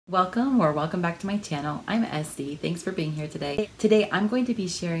Welcome back to my channel. I'm Aide. Thanks for being here today. Today I'm going to be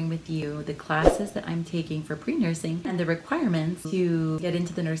sharing with you the classes that I'm taking for pre-nursing and the requirements to get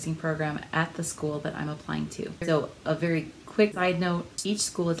into the nursing program at the school that I'm applying to. So a very quick side note, each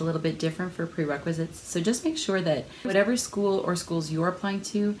school is a little bit different for prerequisites, so just make sure that whatever school or schools you're applying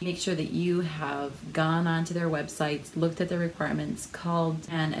to, make sure that you have gone onto their websites, looked at their requirements, called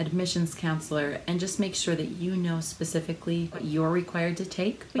an admissions counselor, and just make sure that you know specifically what you're required to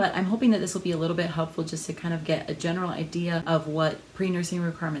take. But I'm hoping that this will be a little bit helpful just to kind of get a general idea of what pre-nursing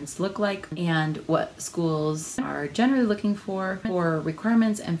requirements look like and what schools are generally looking for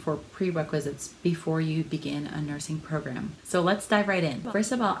requirements and for prerequisites before you begin a nursing program. So let's dive right in.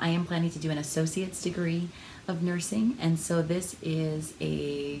 First of all, I am planning to do an associate's degree of nursing, and so this is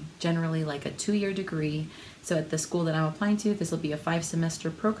generally like a 2-year degree. So at the school that I'm applying to, this will be a 5-semester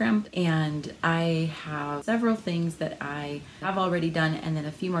program, and I have several things that I have already done and then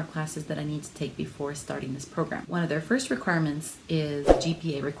a few more classes that I need to take before starting this program. One of their first requirements is a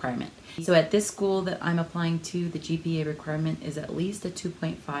GPA requirement. So at this school that I'm applying to, the GPA requirement is at least a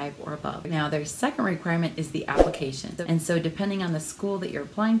 2.5 or above. Now their second requirement is the application. And so depending on the school that you're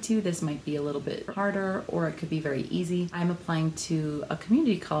applying to, this might be a little bit harder or it could be very easy. I'm applying to a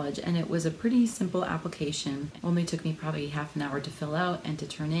community college and it was a pretty simple application. It only took me probably half an hour to fill out and to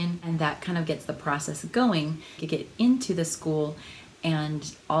turn in, and that kind of gets the process going to get into the school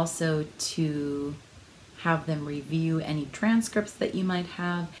and also to have them review any transcripts that you might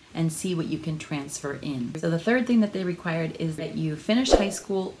have and see what you can transfer in. So the third thing that they required is that you finish high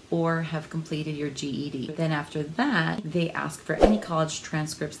school or have completed your GED. Then after that, they ask for any college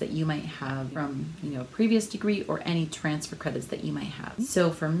transcripts that you might have from, a previous degree or any transfer credits that you might have. So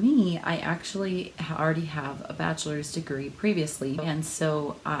for me, I actually already have a bachelor's degree previously, and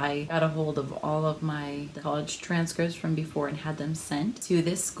so I got a hold of all of my college transcripts from before and had them sent to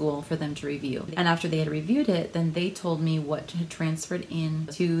this school for them to review. And after they had reviewed it, then they told me what had transferred in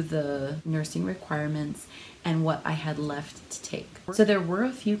to the nursing requirements and what I had left to take. So there were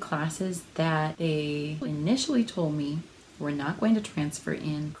a few classes that they initially told me we're not going to transfer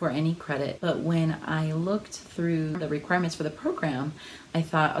in for any credit, but when I looked through the requirements for the program, I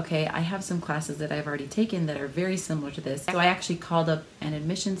thought, okay, I have some classes that I've already taken that are very similar to this. So I actually called up an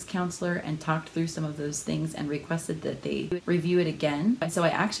admissions counselor and talked through some of those things and requested that they review it again. So I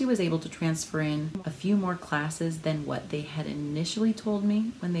actually was able to transfer in a few more classes than what they had initially told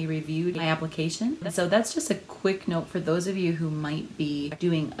me when they reviewed my application. So that's just a quick note for those of you who might be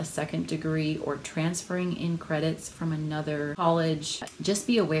doing a second degree or transferring in credits from another college. Just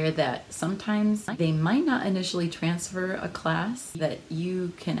be aware that sometimes they might not initially transfer a class that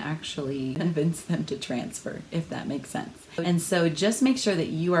you can actually convince them to transfer, if that makes sense. And so just make sure that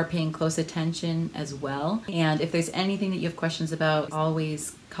you are paying close attention as well. And if there's anything that you have questions about,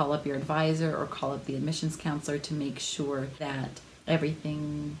 always call up your advisor or call up the admissions counselor to make sure that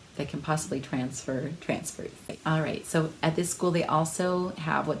everything that can possibly transfers. All right, so at this school they also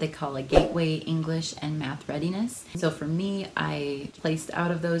have what they call a gateway English and math readiness. So for me, I placed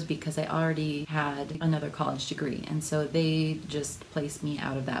out of those because I already had another college degree, and so they just placed me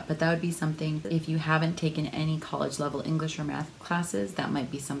out of that. But that would be something, if you haven't taken any college level English or math classes, that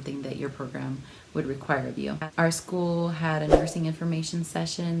might be something that your program would require of you. Our school had a nursing information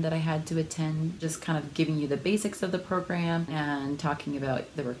session that I had to attend, just kind of giving you the basics of the program and talking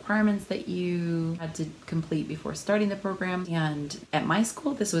about the requirements that you had to complete before starting the program. And at my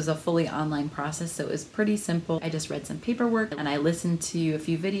school, this was a fully online process, so it was pretty simple. I just read some paperwork and I listened to a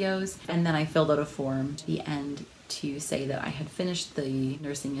few videos, and then I filled out a form at the end to say that I had finished the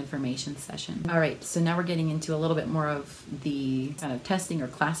nursing information session. All right, so now we're getting into a little bit more of the kind of testing or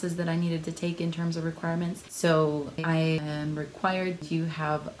classes that I needed to take in terms of requirements. So I am required to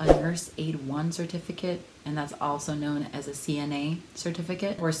have a Nurse Aide 1 certificate, and that's also known as a CNA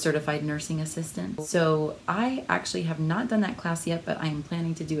certificate or Certified Nursing Assistant. So I actually have not done that class yet, but I am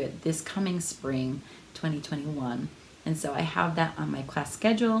planning to do it this coming spring, 2021. And so I have that on my class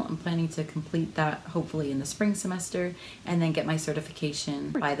schedule. I'm planning to complete that hopefully in the spring semester and then get my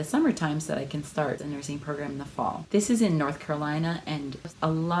certification by the summertime so that I can start the nursing program in the fall. This is in North Carolina, and a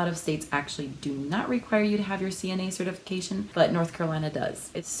lot of states actually do not require you to have your CNA certification, but North Carolina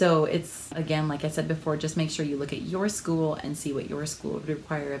does. So it's, again, like I said before, just make sure you look at your school and see what your school would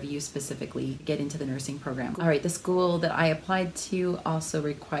require of you specifically to get into the nursing program. All right, the school that I applied to also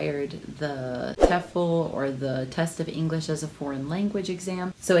required the TOEFL, or the test of English as a foreign language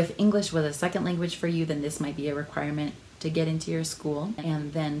exam. So if English was a second language for you, then this might be a requirement to get into your school.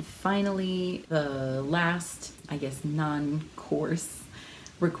 And then finally, the last, I guess, non-course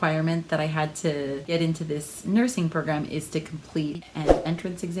requirement that I had to get into this nursing program is to complete an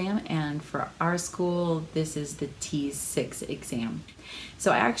entrance exam, and for our school this is the T6 exam.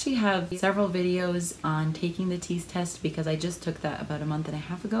 So I actually have several videos on taking the TEAS test because I just took that about a month and a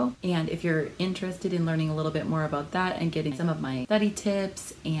half ago. And if you're interested in learning a little bit more about that and getting some of my study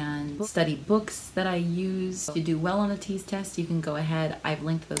tips and study books that I use to do well on the TEAS test, you can go ahead. I've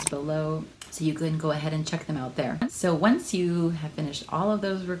linked those below, so you can go ahead and check them out there. So once you have finished all of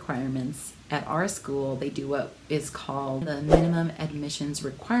those requirements, at our school they do what is called the Minimum Admissions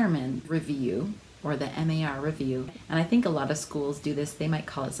Requirement Review, or the MAR review. And I think a lot of schools do this. They might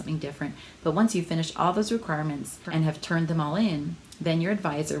call it something different. But once you finish all those requirements and have turned them all in, then your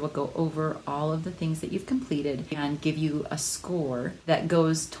advisor will go over all of the things that you've completed and give you a score that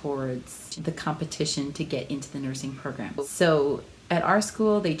goes towards the competition to get into the nursing program. So at our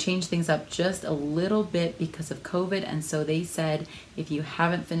school, they changed things up just a little bit because of COVID, and so they said if you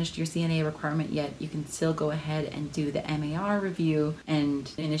haven't finished your CNA requirement yet, you can still go ahead and do the MAR review and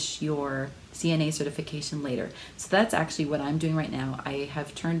finish your CNA certification later. So that's actually what I'm doing right now. I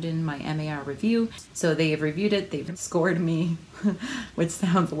have turned in my MAR review, so they have reviewed it, they've scored me, which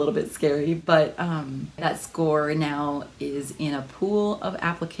sounds a little bit scary, but that score now is in a pool of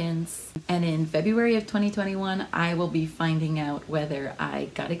applicants, and in February of 2021 I will be finding out whether I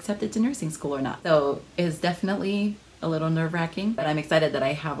got accepted to nursing school or not. So it's definitely a little nerve-wracking, but I'm excited that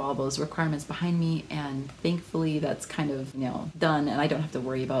I have all those requirements behind me, and thankfully that's kind of, done, and I don't have to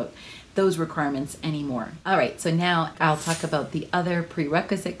worry about those requirements anymore. All right, so now I'll talk about the other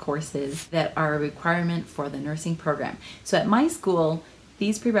prerequisite courses that are a requirement for the nursing program. So at my school,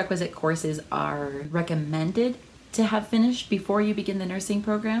 these prerequisite courses are recommended to have finished before you begin the nursing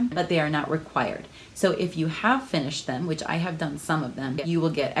program, but they are not required. So if you have finished them, which I have done some of them, you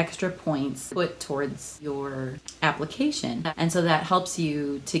will get extra points put towards your application. And so that helps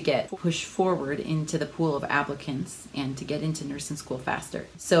you to get pushed forward into the pool of applicants and to get into nursing school faster.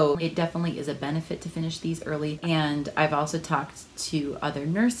 So it definitely is a benefit to finish these early. And I've also talked to other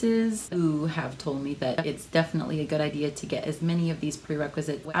nurses who have told me that it's definitely a good idea to get as many of these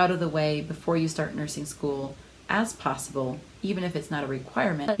prerequisites out of the way before you start nursing school as possible, even if it's not a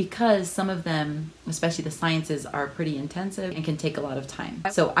requirement, because some of them, especially the sciences, are pretty intensive and can take a lot of time.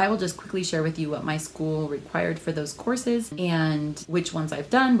 So I will just quickly share with you what my school required for those courses and which ones I've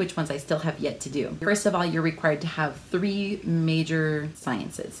done, which ones I still have yet to do. First of all, you're required to have 3 major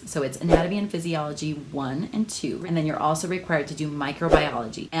sciences. So it's Anatomy and Physiology 1 and 2, and then you're also required to do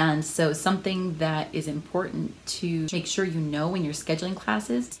Microbiology. And so something that is important to make sure you know when you're scheduling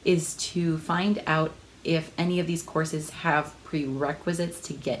classes is to find out if any of these courses have prerequisites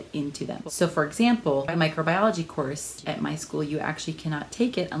to get into them. So for example, a microbiology course at my school, you actually cannot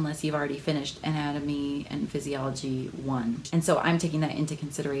take it unless you've already finished Anatomy and Physiology 1. And so I'm taking that into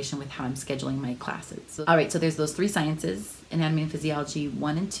consideration with how I'm scheduling my classes. All right, so there's those 3 sciences, Anatomy and Physiology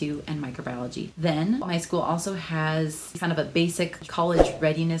 1 and 2, and Microbiology. Then my school also has kind of a basic college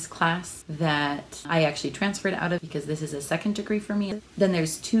readiness class that I actually transferred out of because this is a second degree for me. Then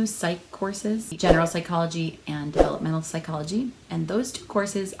there's 2 psych courses, General Psychology and Developmental Psychology. And those 2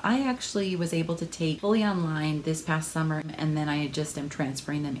 courses I actually was able to take fully online this past summer, and then I just am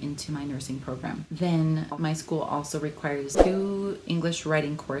transferring them into my nursing program. Then my school also requires 2 English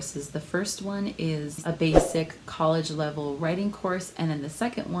writing courses. The first one is a basic college level writing course, and then the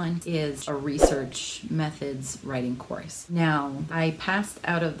second one is a research methods writing course. Now, I passed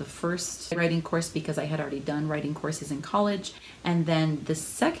out of the first writing course because I had already done writing courses in college, and then the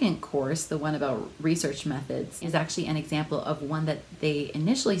second course, the one about research methods, is actually an example of one that they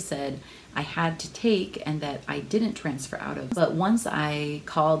initially said I had to take and that I didn't transfer out of. But once I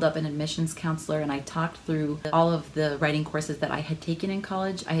called up an admissions counselor and I talked through all of the writing courses that I had taken in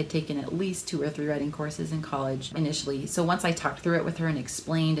college, I had taken at least 2 or 3 writing courses in college initially. So once I talked through it with her and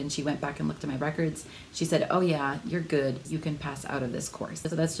explained, and she went back and looked at my records, she said, oh yeah, you're good. You can pass out of this course.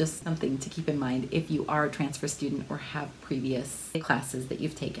 So that's just something to keep in mind if you are a transfer student or have previous classes that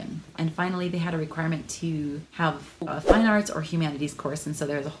you've taken. And finally, they had a requirement to have a fine arts or humanities course, and so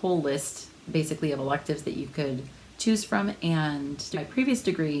there's a whole list basically of electives that you could choose from, and my previous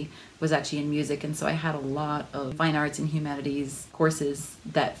degree was actually in music, and so I had a lot of fine arts and humanities courses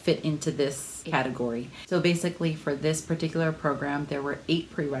that fit into this category. So basically for this particular program there were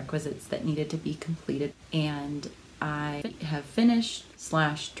 8 prerequisites that needed to be completed, and I have finished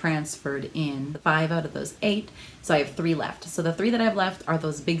 / transferred in 5 out of those 8, so I have 3 left. So the 3 that I have left are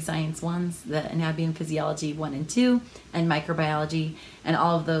those big science ones, the Anatomy and Physiology 1 and 2, and Microbiology, and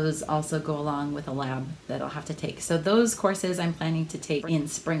all of those also go along with a lab that I'll have to take. So those courses I'm planning to take in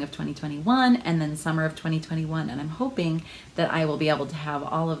spring of 2021 and then summer of 2021, and I'm hoping that I will be able to have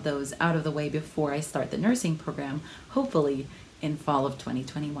all of those out of the way before I start the nursing program, hopefully in fall of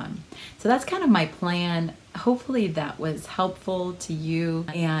 2021. So that's kind of my plan. Hopefully that was helpful to you.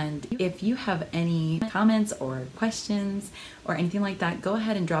 And if you have any comments or questions or anything like that, go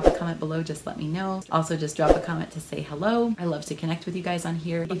ahead and drop a comment below. Just let me know. Also, just drop a comment to say hello. I love to connect with you guys on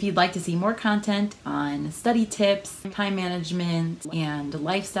here. If you'd like to see more content on study tips, time management, and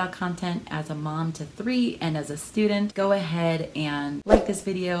lifestyle content as a mom to 3 and as a student, go ahead and like this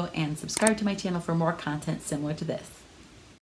video and subscribe to my channel for more content similar to this.